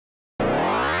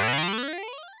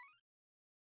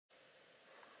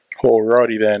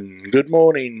Alrighty then, good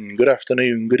morning, good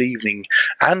afternoon, good evening,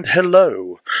 and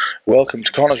hello. Welcome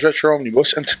to Connor's Retro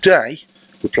Omnibus, and today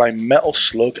we're playing Metal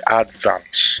Slug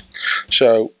Advance.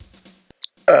 So,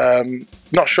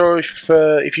 not sure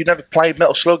if you've never played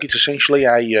Metal Slug. It's essentially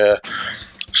a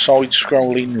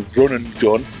side-scrolling run and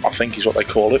gun, I think is what they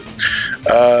call it.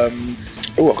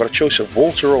 I've got a choice of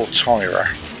Walter or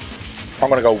Tyra. I'm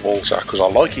going to go Walter because I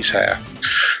like his hair.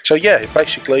 So yeah,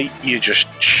 basically you just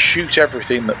shoot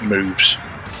everything that moves,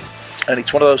 and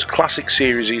it's one of those classic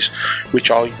series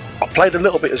which I played a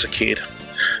little bit as a kid.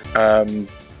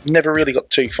 Never really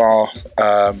got too far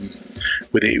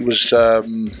with it. It was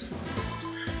an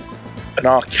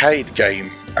arcade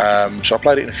game, so I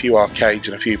played it in a few arcades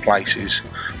in a few places,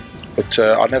 but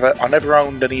I never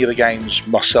owned any of the games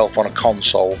myself on a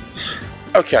console.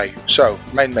 Okay, so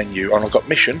main menu, and I've got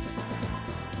mission,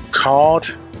 card,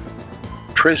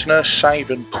 prisoner, save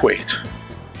and quit.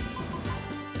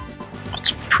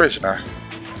 What's prisoner?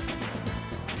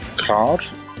 Card?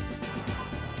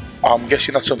 I'm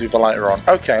guessing that's something for later on.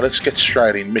 Okay, let's get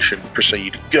straight in. Mission,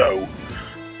 proceed, go.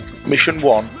 Mission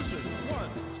 1.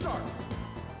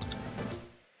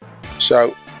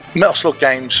 So, Metal Slug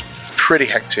games, pretty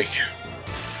hectic.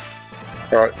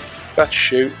 Alright, that's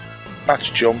shoot, that's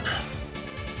jump.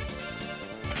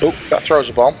 Oh, that throws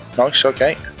a bomb. Nice,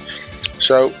 okay.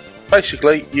 So,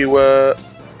 basically, you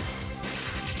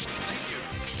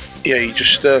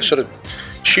just sort of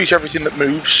shoot everything that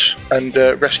moves and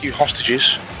rescue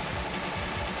hostages.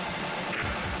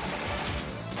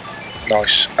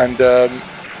 Nice. And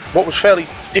what was fairly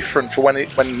different for when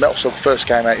Metal Slug first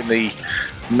came out in the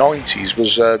 90s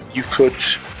was you could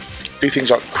do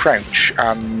things like crouch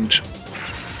and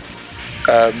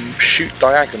shoot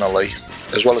diagonally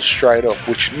as well as straight up,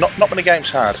 which not many games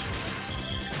had.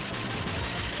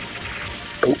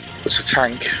 Oh, there's a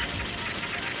tank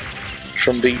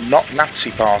from the not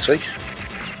Nazi party.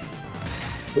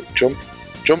 Oh, jump,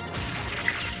 jump.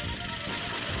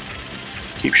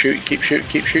 Keep shooting, keep shooting,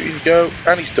 keep shooting, go.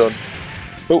 And he's done.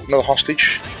 Oh, another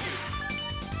hostage.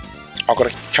 I've got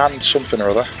to can something or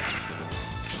other.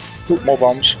 Oh, more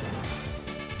bombs.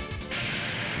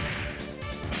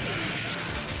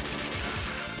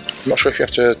 I'm not sure if you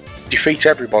have to defeat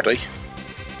everybody.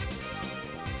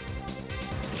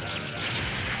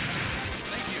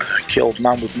 Killed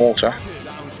man with mortar.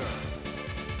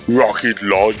 Rocket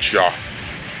launcher.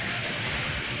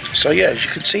 So yeah, as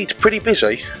you can see, it's pretty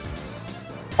busy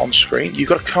on screen. You've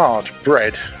got a card,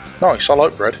 bread. Nice, I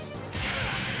like bread.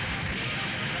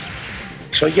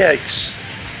 So yeah, it's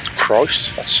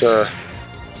Christ, that's a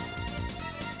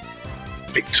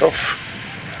bit tough.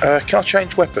 Can I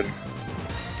change weapon?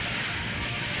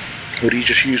 Or do you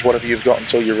just use whatever you've got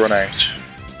until you run out?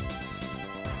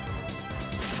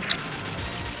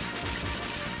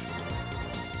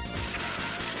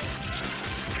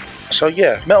 So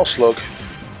yeah, Metal Slug,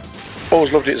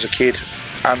 always loved it as a kid,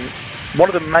 and one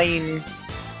of the main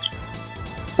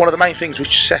things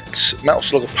which sets Metal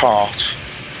Slug apart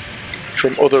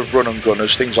from other run and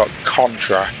gunners, things like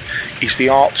Contra, is the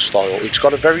art style. It's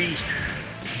got a very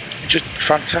just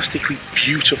fantastically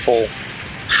beautiful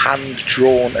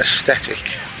hand-drawn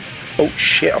aesthetic. Oh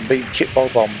shit, I'm being hit by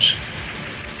bombs.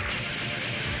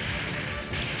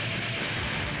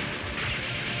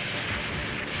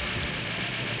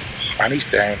 And he's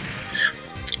down.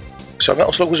 So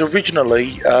Metal Slug was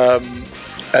originally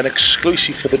an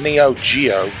exclusive for the Neo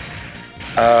Geo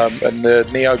and the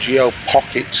Neo Geo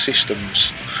Pocket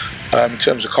systems. In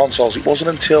terms of consoles, it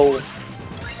wasn't until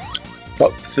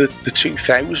like the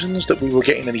 2000s that we were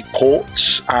getting any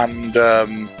ports and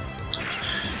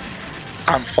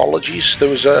anthologies. There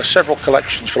was several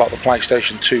collections for like the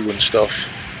PlayStation 2 and stuff.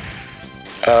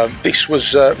 This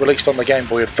was released on the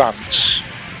Gameboy Advance,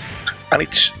 and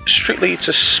it's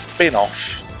a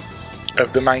spin-off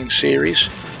of the main series.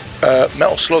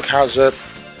 Metal Slug has a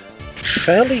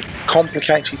fairly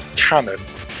complicated canon,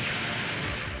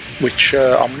 which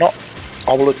I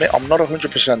will admit I'm not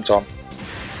 100% on.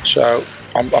 So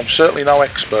I'm certainly no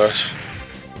expert,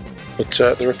 but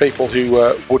there are people who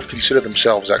would consider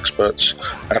themselves experts,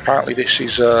 and apparently this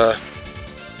is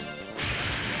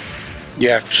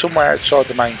somewhere outside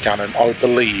the main canon, I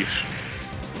believe.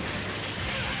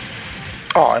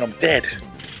 Oh, and I'm dead.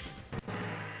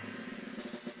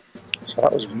 So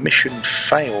that was mission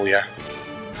failure.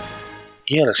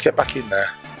 Yeah, let's get back in there.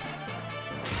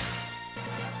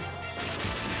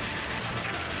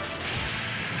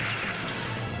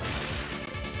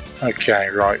 Okay,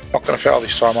 right. Not going to fail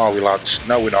this time, are we, lads?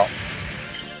 No, we're not.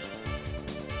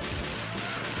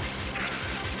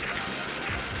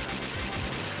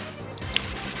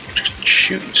 Just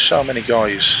shooting so many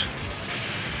guys.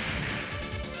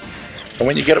 And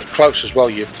when you get up close as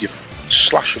well, you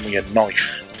slash them with your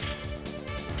knife.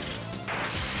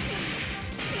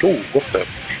 Oh,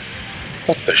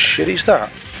 what the shit is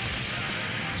that?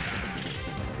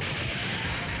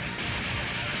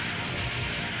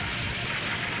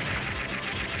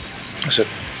 I said,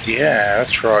 yeah,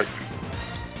 that's right.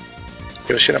 You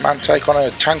ever seen a man take on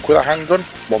a tank with a handgun?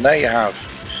 Well, there you have.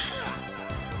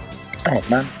 Oh,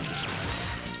 man.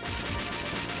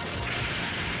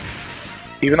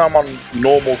 Even though I'm on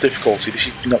normal difficulty, this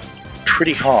is not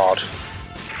pretty hard.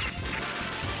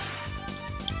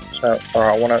 So,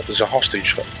 alright, there's a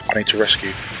hostage that I need to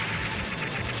rescue.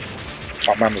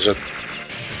 Oh man, there's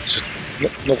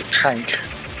another tank.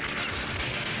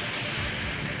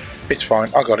 It's fine,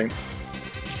 I got him.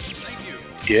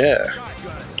 Yeah.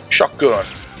 Shotgun.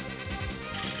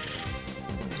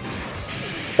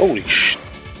 Holy sh...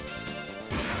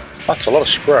 That's a lot of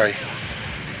spray.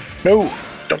 No!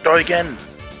 Don't die again!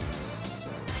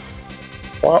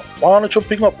 Why aren't I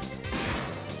jumping up?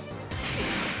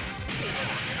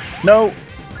 No!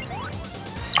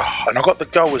 Oh, and I got the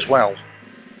go as well.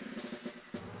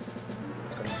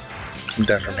 Come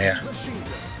down from here.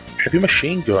 Heavy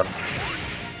machine gun.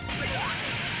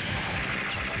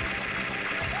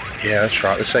 Yeah, that's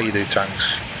right. That's how you do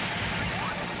tanks.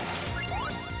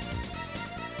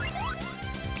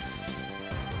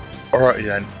 Alrighty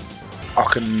then.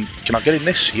 Can I get in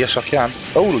this? Yes, I can.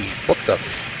 Holy, what the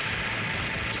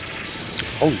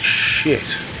holy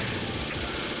shit.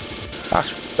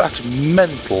 That's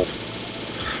mental.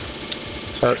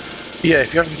 So, yeah,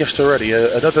 if you haven't guessed already,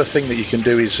 another thing that you can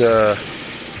do is you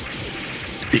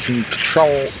can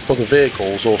control other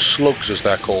vehicles, or slugs as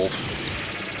they're called.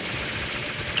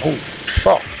 Oh,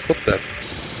 fuck. What the...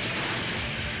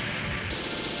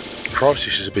 Christ,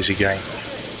 this is a busy game.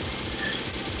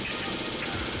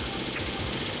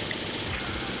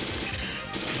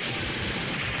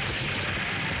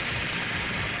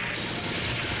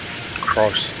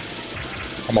 Christ.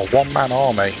 I'm a one-man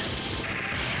army.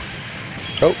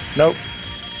 Oh, no.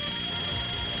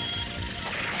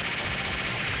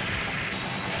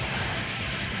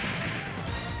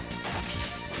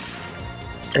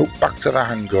 Oh, back to the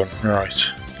handgun.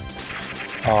 Right.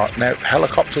 Now,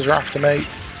 helicopters are after me.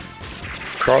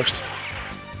 Christ.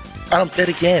 And I'm dead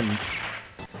again.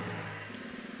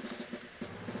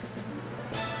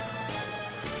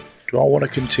 Do I want to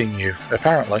continue?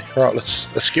 Apparently. Right,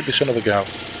 let's give this another go.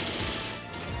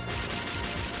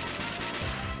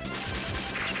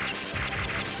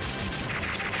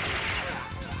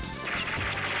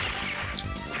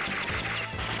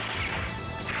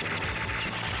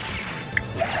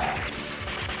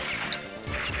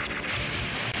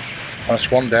 That's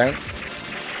one down.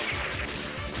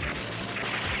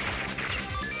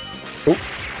 Oh,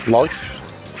 life.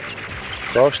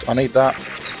 Christ, I need that.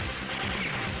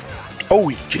 Oh,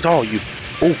 you.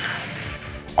 Oh,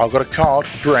 I've got a card.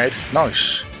 Bread.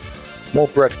 Nice. More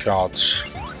bread cards.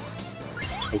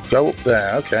 So go up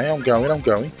there. Okay, I'm going. And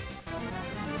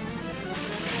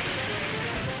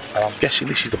I'm guessing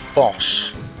this is the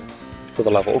boss for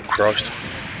the level. Oh, Christ.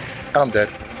 And I'm dead.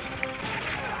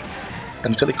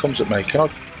 Until he comes at me. Can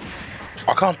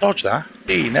I can't dodge that.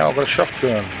 Hey, now I've got a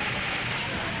shotgun.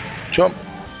 Jump.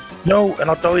 No,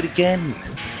 and I died again.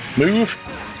 Move.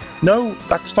 No,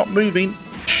 that's not moving.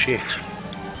 Shit.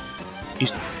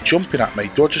 He's jumping at me.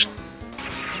 Do I just...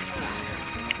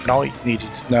 No, he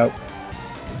needed... No.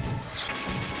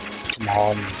 Come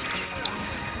on.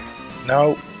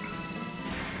 No.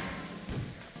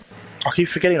 I keep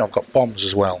forgetting I've got bombs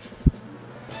as well.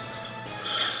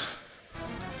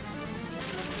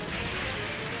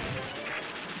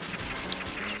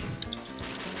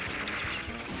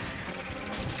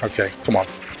 Okay, come on.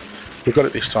 We've got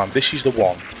it this time. This is the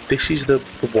one. This is the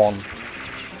one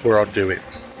where I'll do it.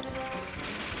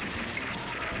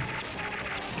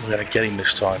 We're going to get him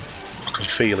this time. I can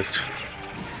feel it.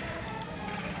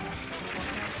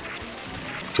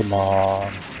 Come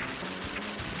on.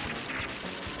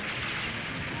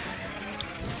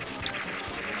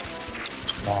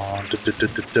 Come on.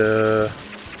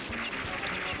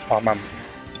 Oh man,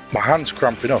 my hand's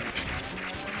cramping up.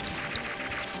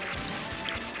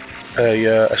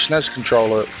 A SNES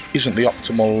controller isn't the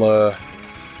optimal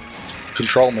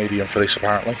control medium for this,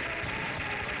 apparently.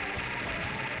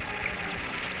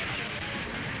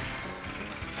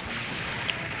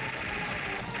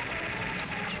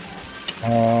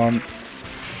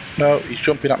 No, he's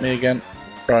jumping at me again.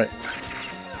 Right.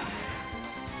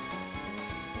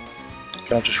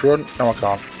 Can I just run? No, I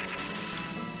can't.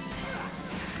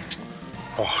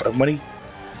 Oh, and when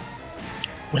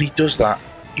he does that,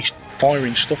 he's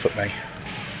firing stuff at me.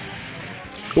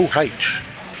 Oh, H.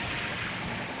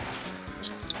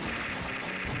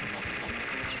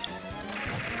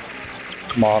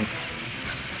 Come on.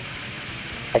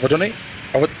 Have I done it?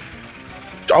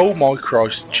 Oh my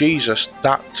Christ, Jesus,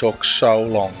 that took so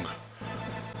long.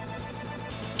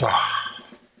 Oh.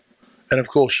 And of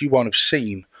course you won't have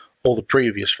seen all the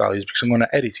previous values because I'm going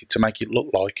to edit it to make it look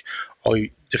like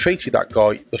I defeated that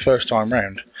guy the first time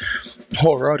round.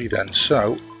 Alrighty then,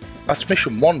 so that's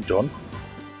mission 1 done.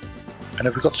 And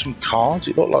have we got some cards?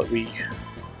 It looked like we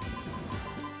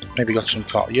maybe got some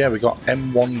cards. Yeah, we got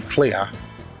M1 clear.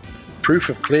 Proof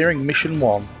of clearing mission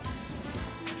 1.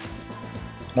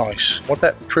 Nice. What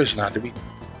about prisoner?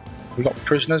 We got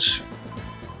prisoners?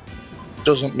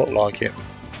 Doesn't look like it.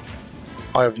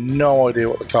 I have no idea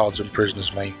what the cards and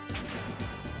prisoners mean.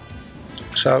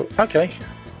 So, okay.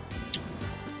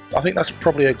 I think that's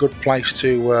probably a good place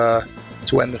to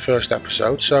end the first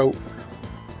episode. So,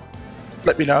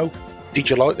 let me know. Did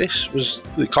you like this? Was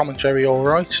the commentary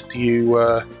alright? Do you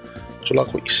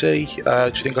like what you see? Do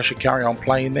you think I should carry on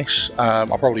playing this? I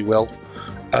probably will.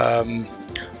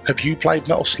 Have you played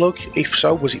Metal Slug? If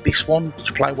so, was it this one? Did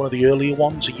you play one of the earlier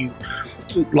ones? Are you,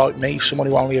 like me, someone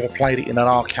who only ever played it in an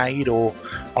arcade or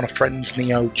on a friend's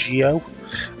Neo Geo?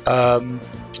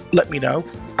 Let me know,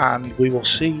 and we will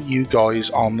see you guys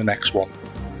on the next one.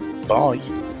 Bye.